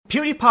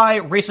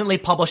PewDiePie recently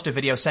published a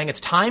video saying it's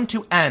time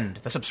to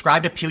end the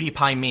subscribe to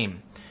PewDiePie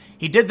meme.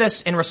 He did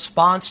this in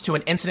response to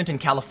an incident in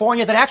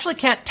California that I actually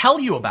can't tell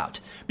you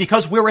about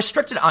because we're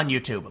restricted on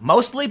YouTube,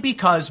 mostly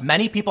because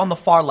many people on the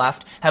far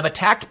left have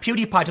attacked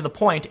PewDiePie to the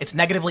point it's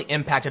negatively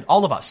impacted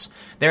all of us.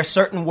 There are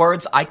certain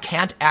words I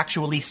can't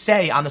actually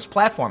say on this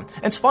platform.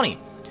 And it's funny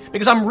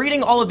because I'm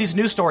reading all of these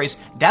news stories,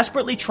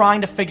 desperately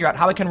trying to figure out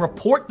how I can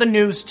report the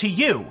news to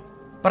you,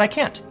 but I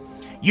can't.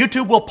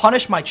 YouTube will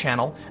punish my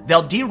channel,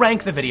 they'll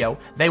derank the video,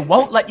 they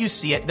won't let you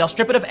see it, they'll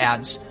strip it of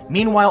ads.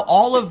 Meanwhile,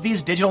 all of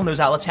these digital news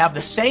outlets have the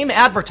same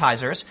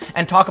advertisers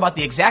and talk about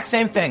the exact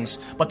same things,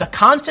 but the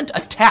constant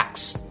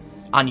attacks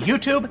on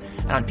YouTube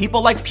and on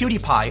people like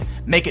PewDiePie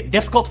make it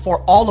difficult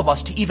for all of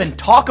us to even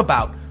talk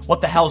about what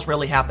the hell's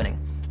really happening.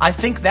 I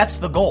think that's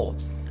the goal.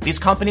 These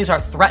companies are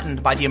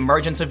threatened by the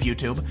emergence of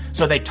YouTube,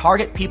 so they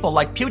target people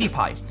like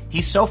PewDiePie.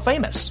 He's so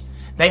famous.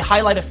 They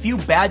highlight a few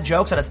bad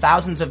jokes out of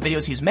thousands of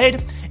videos he's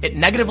made. It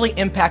negatively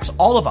impacts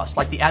all of us,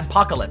 like the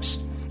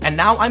adpocalypse. And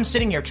now I'm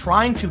sitting here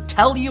trying to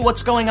tell you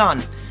what's going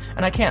on,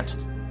 and I can't.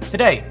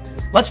 Today,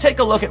 let's take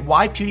a look at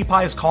why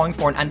PewDiePie is calling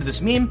for an end to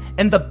this meme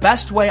in the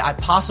best way I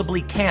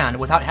possibly can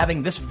without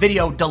having this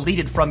video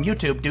deleted from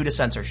YouTube due to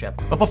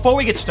censorship. But before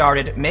we get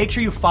started, make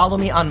sure you follow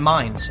me on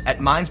Minds at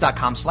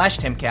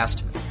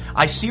minds.com/Timcast.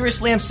 I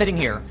seriously am sitting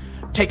here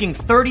taking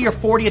 30 or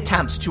 40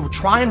 attempts to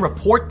try and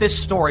report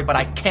this story, but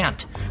I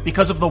can't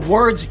because of the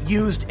words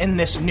used in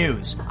this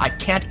news. I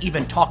can't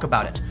even talk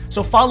about it.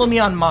 So follow me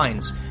on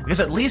Minds,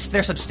 because at least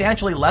they're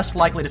substantially less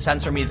likely to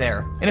censor me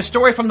there. In a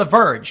story from The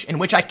Verge, in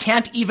which I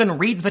can't even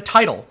read the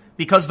title,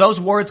 because those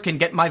words can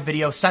get my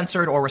video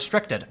censored or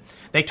restricted,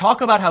 they talk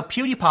about how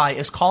PewDiePie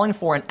is calling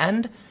for an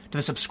end to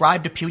the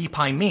subscribe to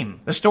PewDiePie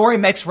meme. The story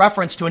makes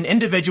reference to an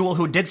individual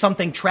who did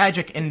something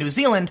tragic in New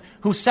Zealand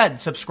who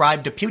said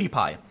subscribe to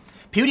PewDiePie.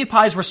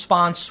 PewDiePie's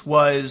response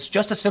was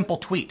just a simple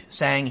tweet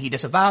saying he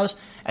disavows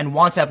and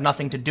wants to have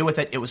nothing to do with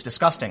it. It was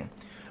disgusting.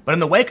 But in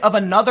the wake of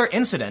another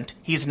incident,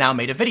 he's now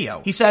made a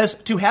video. He says,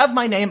 "To have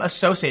my name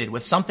associated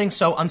with something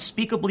so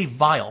unspeakably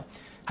vile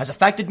has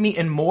affected me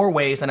in more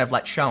ways than I've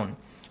let shown.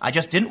 I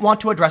just didn't want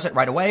to address it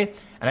right away,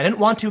 and I didn't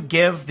want to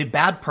give the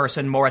bad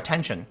person more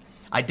attention.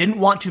 I didn't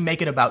want to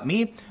make it about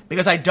me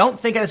because I don't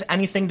think it has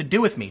anything to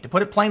do with me. To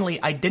put it plainly,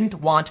 I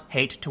didn't want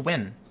hate to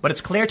win. But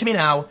it's clear to me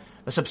now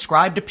the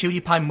subscribe to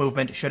PewDiePie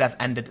movement should have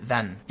ended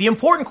then." The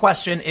important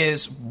question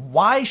is,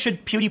 why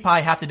should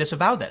PewDiePie have to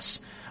disavow this?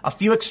 A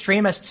few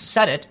extremists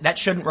said it, that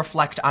shouldn't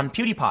reflect on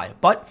PewDiePie,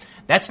 but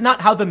that's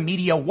not how the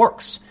media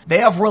works. They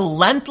have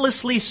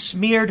relentlessly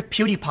smeared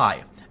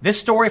PewDiePie. This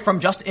story from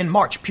just in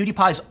March,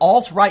 PewDiePie's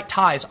alt-right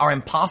ties are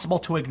impossible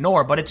to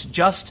ignore, but it's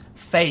just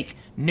fake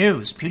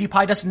news.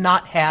 PewDiePie does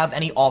not have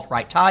any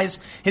alt-right ties.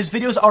 His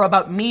videos are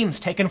about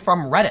memes taken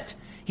from Reddit.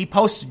 He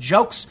posts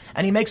jokes,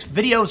 and he makes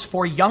videos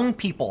for young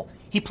people.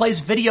 He plays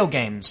video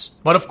games.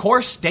 But of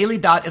course, Daily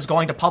Dot is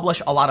going to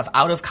publish a lot of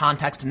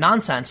out-of-context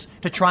nonsense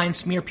to try and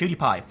smear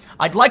PewDiePie.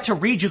 I'd like to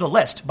read you the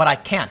list, but I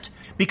can't.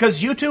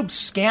 Because YouTube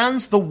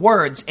scans the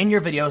words in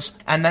your videos,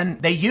 and then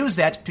they use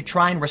that to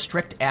try and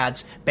restrict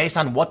ads based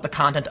on what the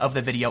content of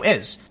the video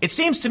is. It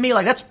seems to me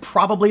like that's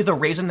probably the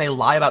reason they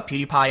lie about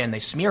PewDiePie and they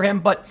smear him,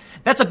 but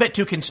that's a bit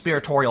too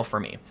conspiratorial for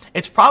me.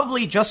 It's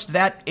probably just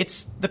that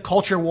it's the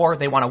culture war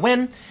they want to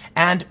win,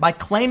 and by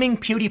claiming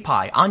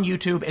PewDiePie on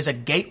YouTube is a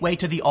gateway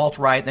to the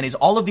alt-right, and he's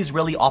all of these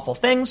really awful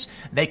things,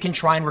 they can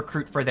try and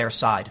recruit for their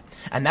side.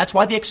 And that's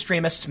why the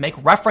extremists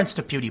make reference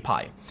to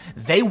PewDiePie.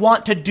 They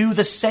want to do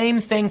the same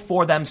thing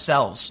for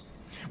themselves.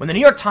 When the New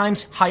York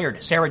Times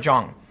hired Sarah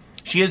Jeong,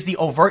 she is the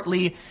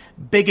overtly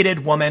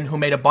bigoted woman who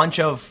made a bunch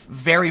of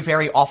very,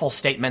 very awful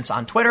statements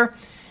on Twitter.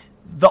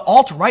 The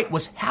alt-right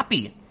was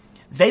happy.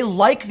 They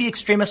like the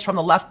extremists from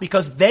the left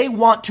because they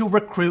want to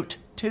recruit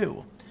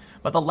too.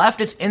 But the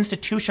left is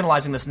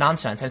institutionalizing this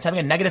nonsense, and it's having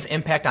a negative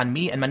impact on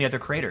me and many other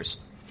creators.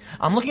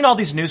 I'm looking at all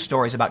these news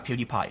stories about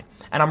PewDiePie,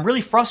 and I'm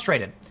really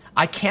frustrated.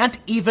 I can't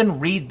even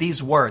read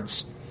these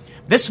words.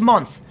 This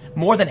month,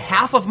 more than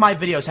half of my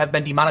videos have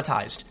been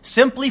demonetized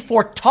simply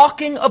for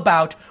talking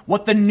about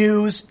what the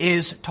news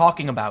is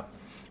talking about.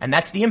 And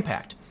that's the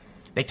impact.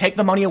 They take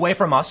the money away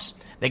from us.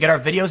 They get our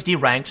videos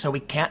deranked so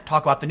we can't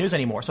talk about the news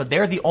anymore. So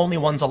they're the only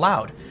ones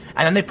allowed.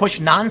 And then they push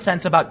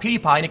nonsense about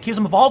PewDiePie and accuse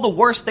him of all the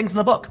worst things in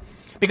the book.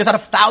 Because out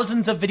of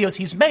thousands of videos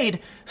he's made,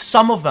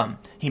 some of them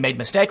he made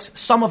mistakes,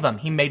 some of them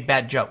he made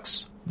bad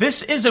jokes.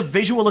 This is a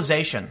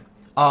visualization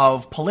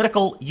of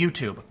political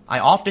YouTube. I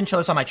often show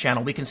this on my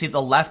channel. We can see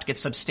the left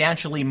gets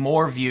substantially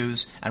more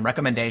views and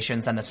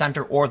recommendations than the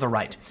center or the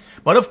right.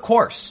 But of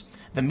course,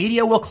 the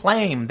media will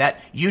claim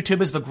that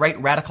YouTube is the great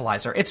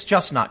radicalizer. It's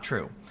just not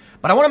true.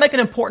 But I want to make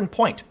an important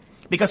point,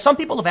 because some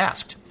people have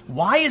asked,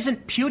 why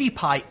isn't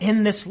PewDiePie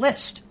in this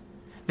list?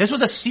 This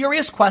was a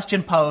serious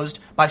question posed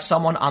by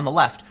someone on the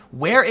left.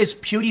 Where is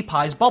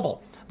PewDiePie's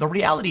bubble? The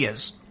reality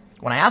is,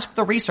 when I asked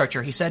the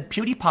researcher, he said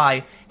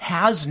PewDiePie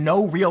has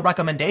no real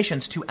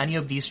recommendations to any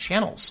of these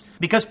channels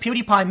because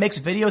PewDiePie makes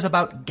videos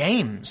about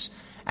games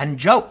and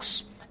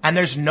jokes, and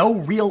there's no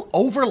real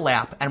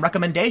overlap and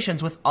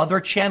recommendations with other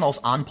channels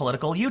on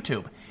political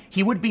YouTube.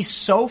 He would be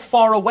so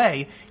far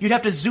away, you'd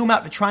have to zoom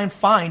out to try and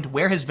find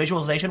where his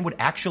visualization would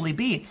actually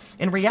be.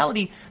 In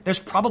reality, there's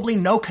probably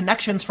no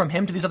connections from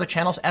him to these other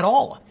channels at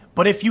all.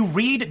 But if you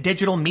read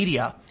digital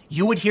media,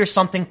 you would hear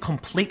something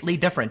completely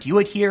different. You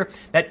would hear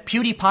that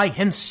PewDiePie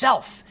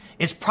himself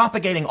is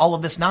propagating all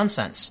of this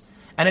nonsense.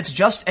 And it's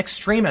just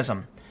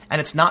extremism. And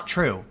it's not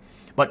true.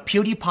 But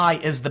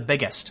PewDiePie is the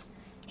biggest.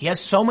 He has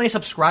so many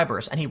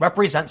subscribers, and he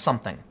represents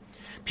something.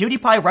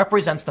 PewDiePie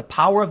represents the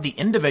power of the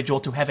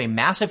individual to have a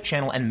massive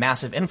channel and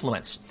massive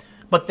influence.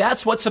 But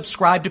that's what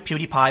Subscribe to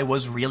PewDiePie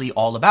was really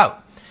all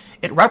about.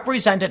 It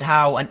represented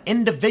how an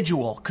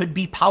individual could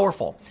be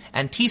powerful,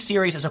 and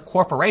T-Series is a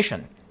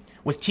corporation.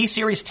 With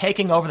T-Series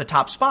taking over the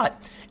top spot,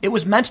 it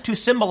was meant to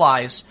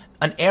symbolize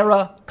an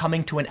era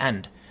coming to an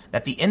end,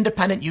 that the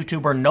independent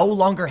YouTuber no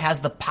longer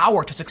has the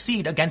power to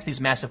succeed against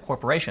these massive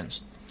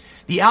corporations.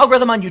 The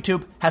algorithm on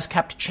YouTube has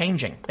kept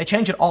changing. They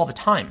change it all the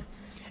time.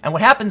 And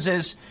what happens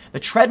is the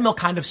treadmill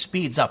kind of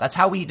speeds up. That's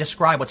how we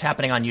describe what's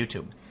happening on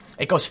YouTube.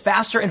 It goes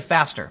faster and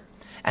faster.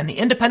 And the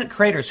independent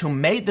creators who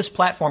made this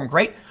platform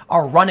great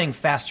are running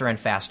faster and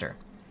faster.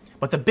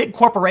 But the big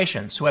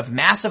corporations who have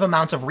massive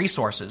amounts of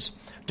resources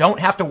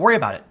don't have to worry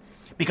about it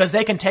because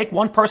they can take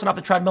one person off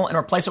the treadmill and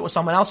replace it with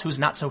someone else who's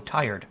not so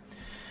tired.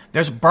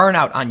 There's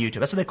burnout on YouTube.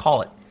 That's what they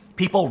call it.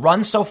 People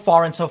run so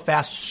far and so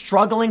fast,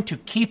 struggling to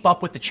keep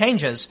up with the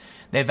changes,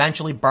 they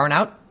eventually burn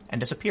out and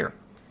disappear.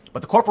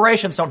 But the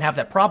corporations don't have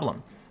that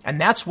problem. And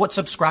that's what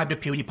Subscribe to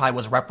PewDiePie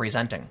was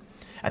representing.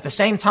 At the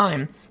same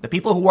time, the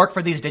people who work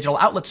for these digital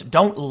outlets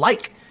don't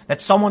like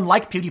that someone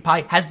like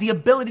PewDiePie has the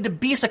ability to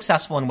be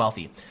successful and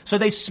wealthy. So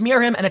they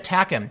smear him and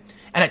attack him,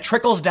 and it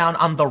trickles down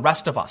on the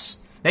rest of us.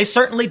 They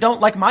certainly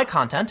don't like my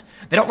content.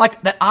 They don't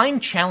like that I'm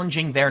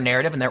challenging their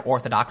narrative and their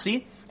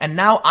orthodoxy. And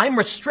now I'm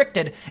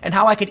restricted in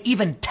how I could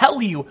even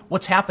tell you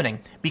what's happening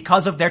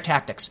because of their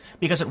tactics,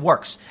 because it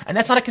works. And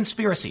that's not a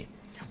conspiracy.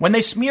 When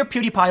they smear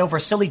PewDiePie over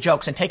silly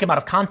jokes and take him out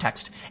of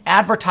context,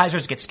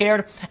 advertisers get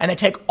scared and they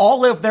take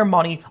all of their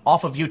money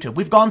off of YouTube.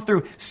 We've gone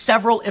through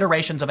several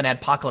iterations of an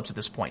adpocalypse at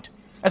this point.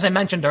 As I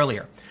mentioned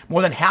earlier,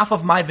 more than half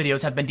of my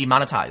videos have been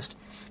demonetized.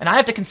 And I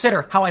have to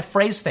consider how I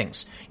phrase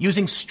things,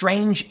 using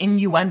strange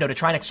innuendo to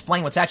try and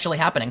explain what's actually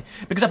happening.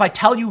 Because if I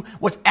tell you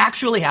what's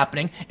actually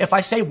happening, if I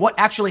say what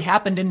actually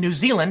happened in New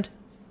Zealand,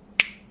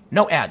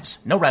 no ads,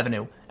 no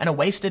revenue, and a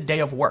wasted day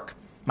of work.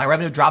 My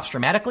revenue drops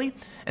dramatically,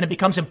 and it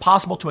becomes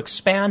impossible to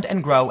expand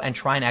and grow and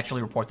try and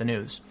actually report the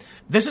news.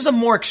 This is a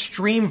more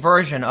extreme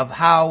version of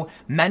how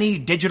many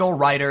digital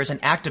writers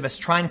and activists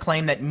try and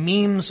claim that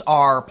memes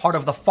are part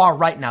of the far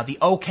right now, the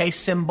OK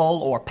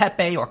symbol or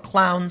Pepe or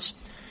clowns.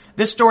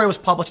 This story was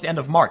published at the end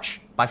of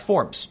March by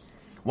Forbes.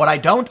 What I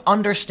don't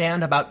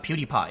understand about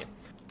PewDiePie.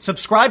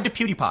 Subscribe to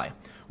PewDiePie.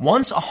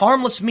 Once a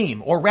harmless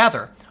meme, or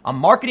rather, a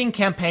marketing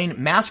campaign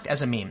masked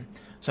as a meme,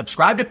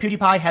 Subscribe to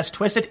PewDiePie has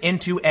twisted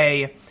into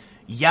a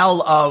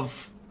yell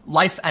of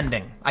life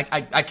ending.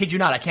 I kid you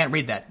not, I can't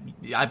read that.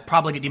 I'd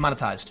probably get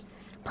demonetized.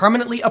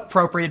 Permanently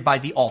appropriated by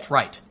the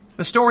alt-right.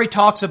 The story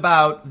talks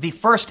about the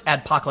first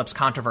adpocalypse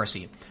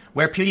controversy,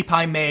 where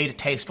PewDiePie made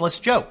tasteless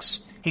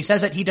jokes. He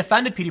says that he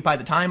defended PewDiePie at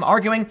the time,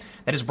 arguing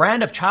that his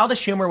brand of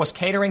childish humor was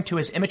catering to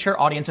his immature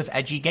audience of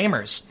edgy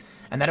gamers,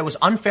 and that it was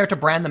unfair to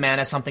brand the man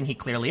as something he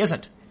clearly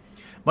isn't.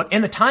 But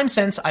in the time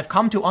since, I've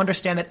come to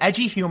understand that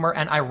edgy humor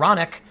and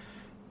ironic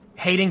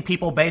hating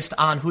people based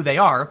on who they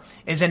are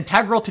is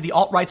integral to the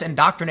alt-right's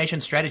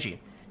indoctrination strategy.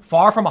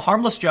 Far from a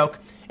harmless joke,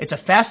 it's a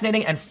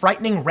fascinating and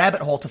frightening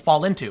rabbit hole to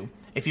fall into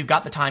if you've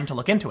got the time to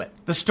look into it.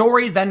 The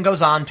story then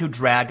goes on to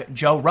drag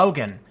Joe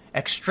Rogan,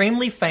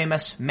 extremely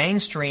famous,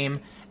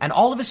 mainstream, and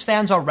all of his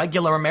fans are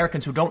regular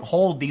Americans who don't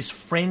hold these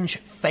fringe,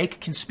 fake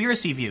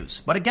conspiracy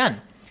views. But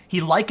again,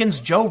 he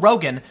likens Joe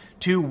Rogan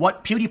to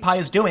what PewDiePie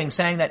is doing,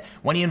 saying that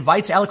when he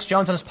invites Alex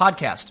Jones on his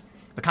podcast,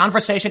 the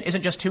conversation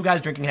isn't just two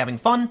guys drinking and having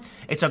fun.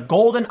 It's a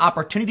golden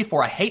opportunity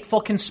for a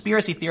hateful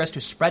conspiracy theorist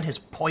to spread his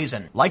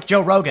poison. Like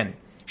Joe Rogan,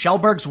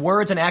 Schellberg's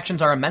words and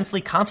actions are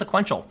immensely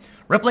consequential,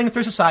 rippling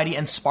through society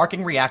and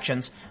sparking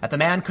reactions that the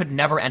man could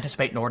never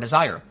anticipate nor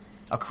desire.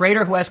 A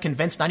creator who has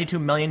convinced 92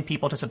 million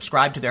people to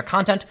subscribe to their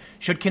content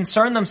should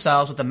concern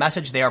themselves with the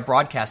message they are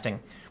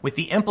broadcasting, with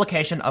the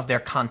implication of their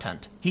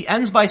content. He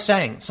ends by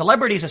saying,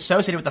 celebrities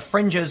associated with the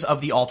fringes of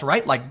the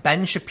alt-right, like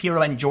Ben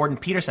Shapiro and Jordan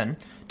Peterson,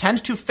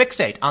 tend to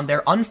fixate on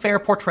their unfair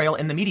portrayal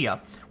in the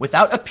media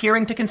without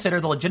appearing to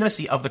consider the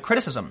legitimacy of the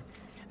criticism.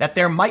 That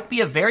there might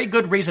be a very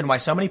good reason why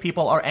so many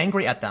people are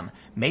angry at them.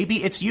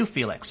 Maybe it's you,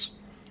 Felix.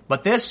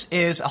 But this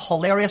is a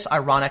hilarious,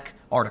 ironic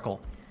article.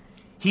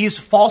 He's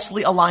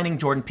falsely aligning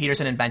Jordan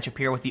Peterson and Ben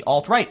Shapiro with the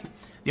alt-right.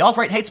 The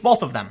alt-right hates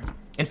both of them.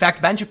 In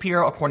fact, Ben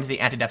Shapiro, according to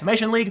the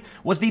Anti-Defamation League,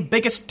 was the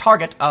biggest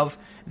target of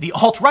the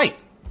alt-right.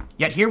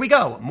 Yet here we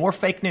go, more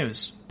fake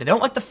news. They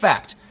don't like the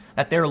fact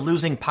that they're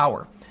losing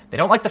power. They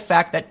don't like the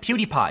fact that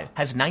PewDiePie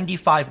has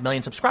 95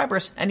 million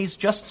subscribers and he's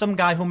just some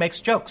guy who makes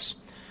jokes.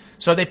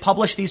 So they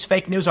publish these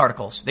fake news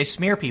articles. They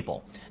smear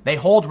people. They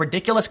hold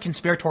ridiculous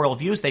conspiratorial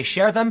views. They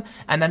share them,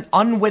 and then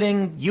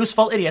unwitting,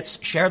 useful idiots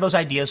share those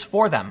ideas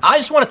for them. I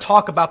just want to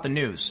talk about the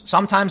news.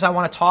 Sometimes I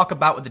want to talk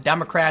about what the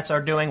Democrats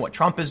are doing, what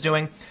Trump is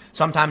doing.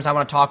 Sometimes I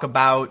want to talk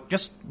about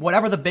just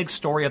whatever the big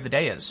story of the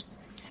day is.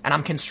 And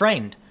I'm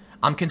constrained.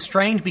 I'm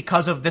constrained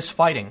because of this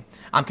fighting.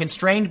 I'm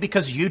constrained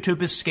because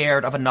YouTube is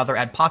scared of another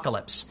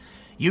adpocalypse.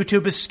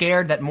 YouTube is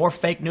scared that more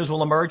fake news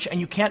will emerge,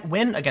 and you can't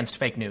win against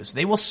fake news.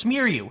 They will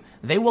smear you.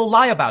 They will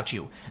lie about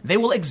you. They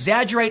will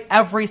exaggerate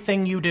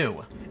everything you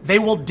do. They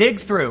will dig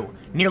through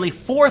nearly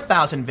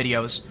 4,000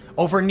 videos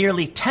over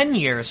nearly 10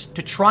 years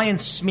to try and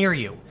smear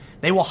you.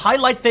 They will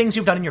highlight things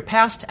you've done in your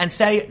past and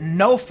say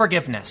no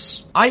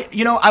forgiveness.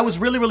 I was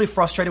really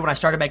frustrated when I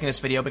started making this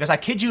video because I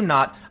kid you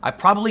not, I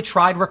probably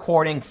tried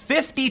recording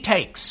 50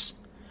 takes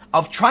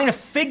of trying to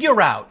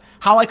figure out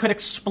how I could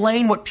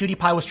explain what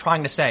PewDiePie was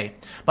trying to say.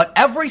 But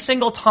every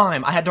single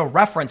time I had to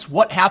reference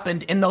what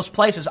happened in those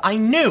places, I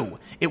knew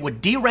it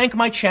would derank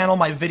my channel,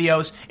 my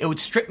videos, it would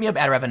strip me of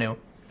ad revenue.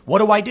 What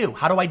do I do?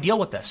 How do I deal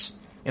with this?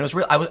 It was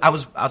real. I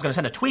was going to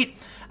send a tweet.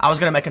 I was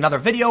going to make another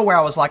video where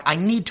I was like, I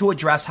need to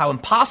address how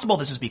impossible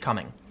this is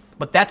becoming.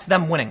 But that's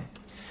them winning.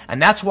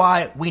 And that's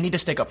why we need to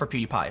stick up for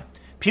PewDiePie.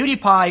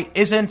 PewDiePie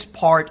isn't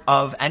part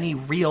of any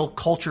real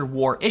culture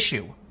war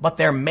issue, but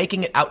they're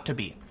making it out to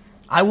be.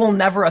 I will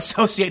never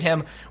associate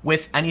him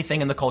with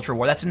anything in the culture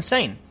war. That's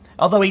insane.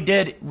 Although he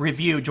did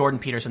review Jordan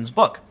Peterson's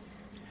book.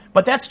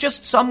 But that's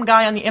just some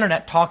guy on the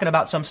internet talking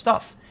about some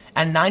stuff.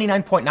 And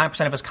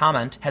 99.9% of his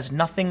comment has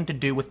nothing to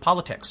do with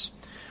politics.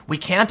 We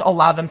can't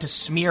allow them to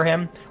smear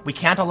him. We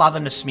can't allow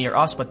them to smear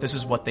us, but this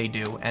is what they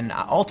do. And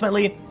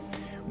ultimately,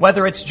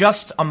 whether it's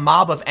just a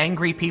mob of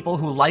angry people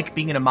who like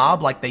being in a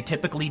mob like they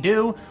typically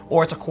do,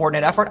 or it's a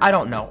coordinated effort, I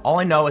don't know. All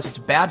I know is it's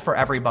bad for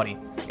everybody.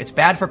 It's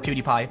bad for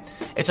PewDiePie.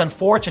 It's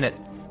unfortunate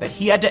that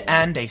he had to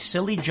end a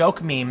silly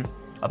joke meme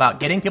about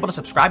getting people to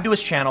subscribe to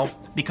his channel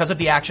because of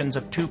the actions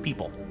of two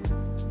people.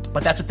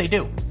 But that's what they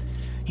do.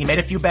 He made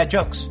a few bad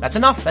jokes. That's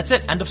enough. That's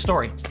it. End of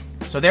story.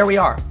 So there we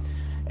are.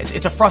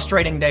 It's a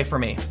frustrating day for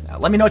me.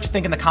 Let me know what you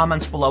think in the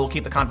comments below. We'll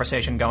keep the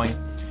conversation going.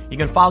 You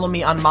can follow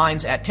me on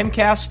Minds at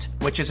Timcast,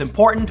 which is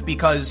important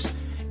because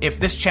if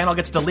this channel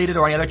gets deleted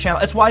or any other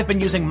channel, it's why I've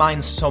been using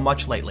Minds so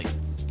much lately.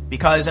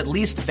 Because at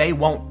least they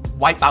won't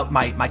wipe out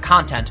my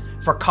content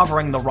for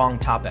covering the wrong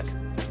topic.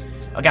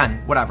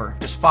 Again, whatever.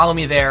 Just follow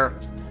me there.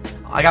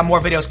 I got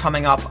more videos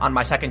coming up on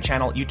my second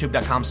channel,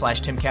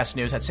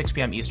 youtube.com/TimcastNews at 6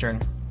 p.m.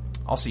 Eastern.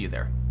 I'll see you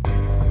there.